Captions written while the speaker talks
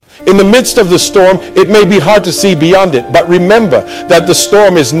In the midst of the storm, it may be hard to see beyond it, but remember that the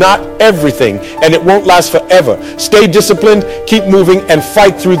storm is not everything and it won't last forever. Stay disciplined, keep moving, and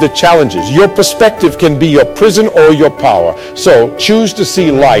fight through the challenges. Your perspective can be your prison or your power. So choose to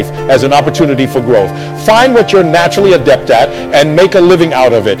see life as an opportunity for growth. Find what you're naturally adept at and make a living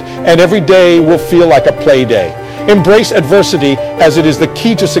out of it. And every day will feel like a play day. Embrace adversity as it is the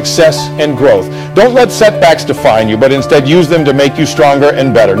key to success and growth. Don't let setbacks define you, but instead use them to make you stronger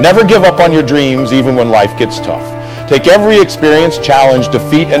and better. Never give up on your dreams even when life gets tough. Take every experience, challenge,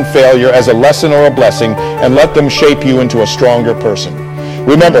 defeat, and failure as a lesson or a blessing and let them shape you into a stronger person.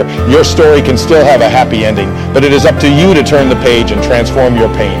 Remember, your story can still have a happy ending, but it is up to you to turn the page and transform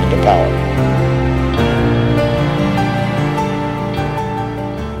your pain into power.